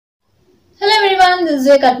this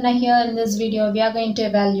is Katna here. In this video, we are going to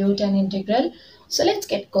evaluate an integral. So let's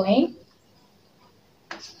get going.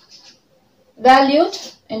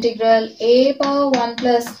 Evaluate integral a power 1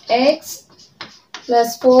 plus x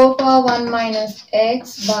plus 4 power 1 minus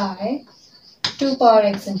x by 2 power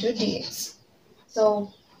x into dx.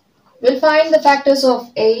 So we'll find the factors of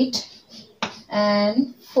 8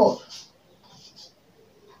 and 4.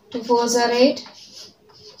 2 4s are 8,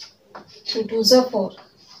 2 2s are 4.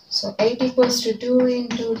 So 8 equals to 2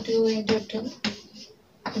 into 2 into 2,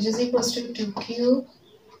 which is equals to 2 cube.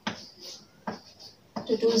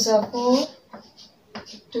 2 2s are 4,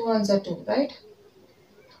 2 1s are 2, right?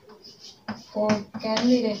 4 can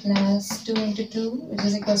be written as 2 into 2, which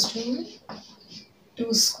is equals to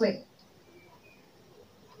 2 square.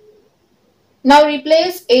 Now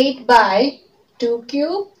replace 8 by 2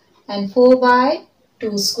 cube and 4 by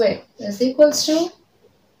 2 square. This is equals to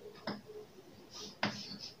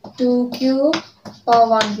 2 cube power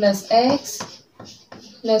 1 plus x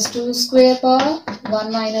plus 2 square power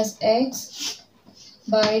 1 minus x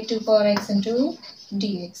by 2 power x into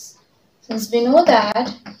dx. Since we know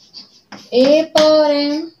that a power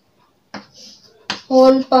m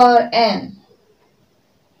whole power n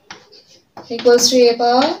equals to a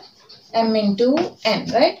power m into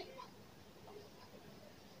n, right?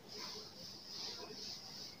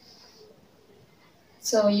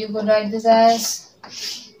 So you could write this as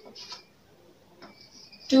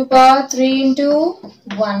 2 power 3 into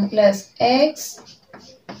 1 plus x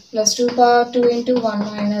plus 2 power 2 into 1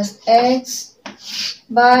 minus x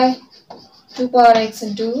by 2 power x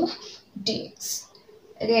into dx.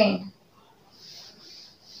 Again,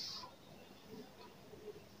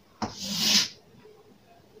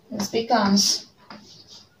 this becomes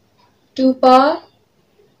 2 power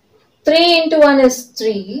 3 into 1 is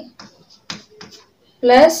 3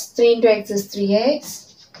 plus 3 into x is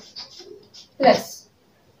 3x plus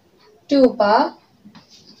 2 power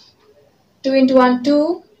 2 into 1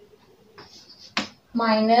 2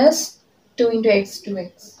 minus 2 into x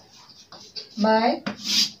 2x by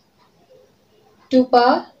 2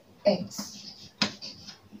 power x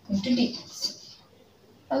into dx.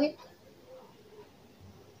 Okay.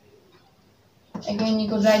 Again, you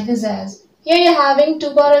could write this as, here you're having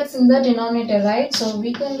 2 power x in the denominator, right? So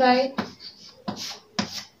we can write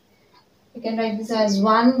this as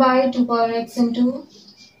 1 by 2 power x into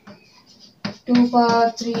 2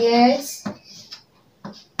 power 3x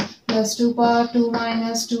plus 2 power 2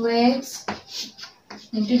 minus 2x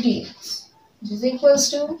into dx, which is equals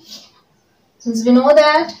to, since we know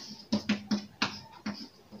that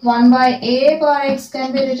 1 by a power x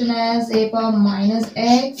can be written as a power minus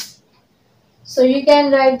x, so you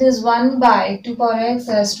can write this 1 by 2 power x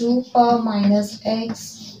as 2 power minus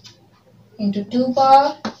x into 2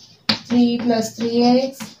 power 3 plus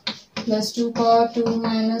 3x plus 2 power 2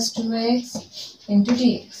 minus 2x into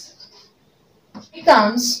dx.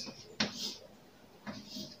 Becomes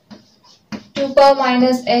 2 power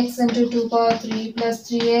minus x into 2 power 3 plus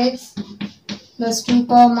 3x plus 2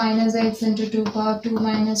 power minus x into 2 power 2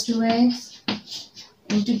 minus 2x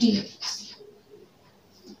into dx.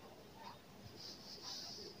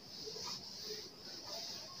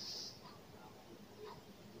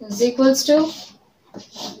 Is equals to,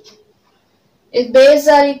 if bases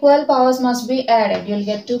are equal, powers must be added. You'll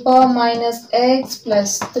get 2 power minus x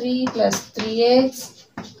plus 3 plus 3x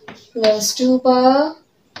plus 2 power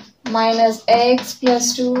minus x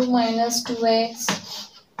plus 2 minus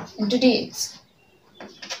 2x into dx.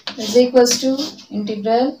 Is equals to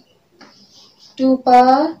integral 2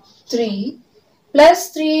 power 3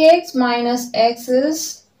 plus 3x minus x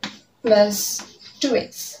is plus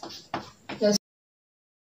 2x plus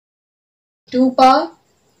 2 power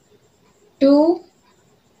 2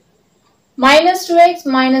 minus 2x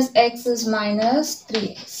minus x is minus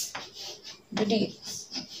 3x into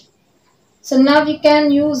dx. So now we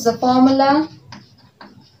can use the formula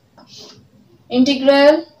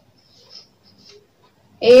integral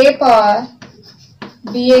a power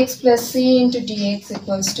bx plus c into dx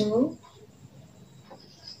equals to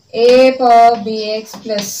a power bx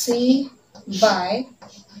plus c by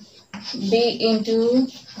b into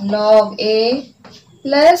log a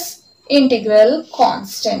plus integral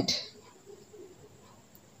constant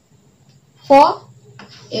for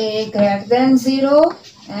a greater than 0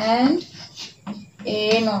 and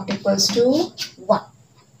a not equals to 1.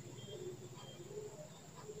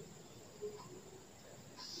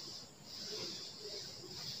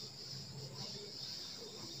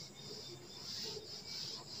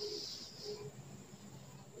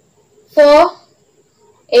 For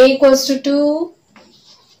a equals to 2,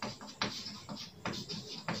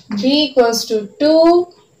 b equals to 2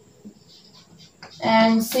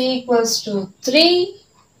 and c equals to 3.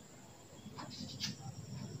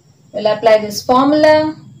 We'll apply this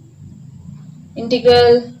formula.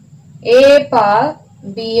 Integral a power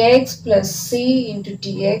bx plus c into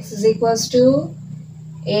dx is equals to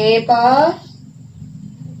a power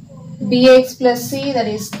bx plus c, that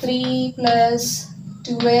is 3 plus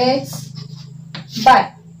 2x,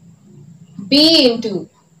 by b into,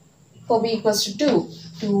 for b equals to 2,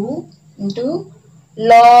 2 into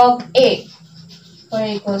log a for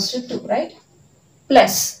a equals to 2, right?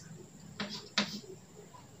 Plus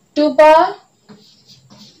 2 power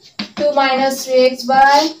 2 minus 3x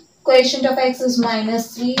by coefficient of x is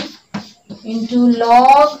minus 3 into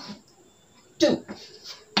log 2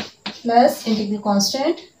 plus integral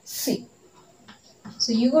constant c.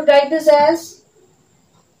 So you could write this as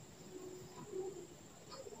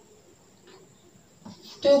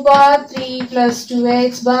 2 power 3 plus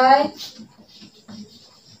 2x by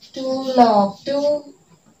 2 log 2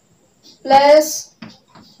 plus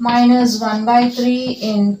minus 1 by 3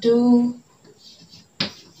 into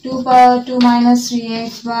 2 power 2 minus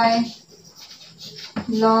 3x by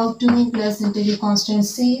log 2 plus integral constant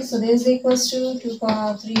c. So this is equals to 2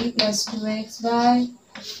 power 3 plus 2x by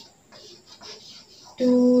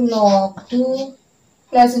 2 log 2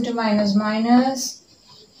 plus into minus minus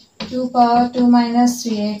 2 power 2 minus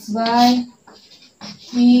 3x by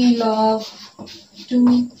 3 log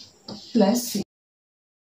 2 plus c.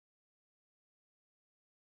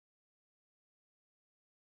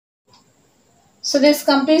 So this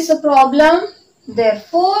completes the problem.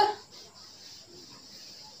 Therefore,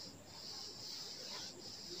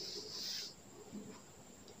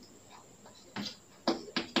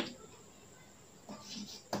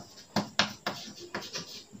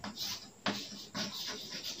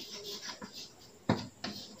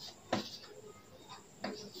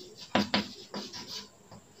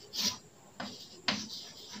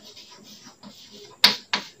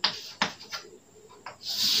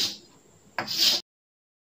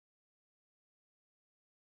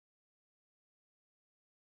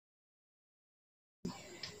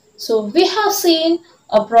 we have seen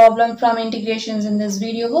a problem from integrations in this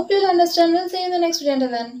video. Hope you'll understand. We'll see you in the next video.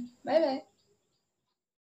 Until then, bye bye.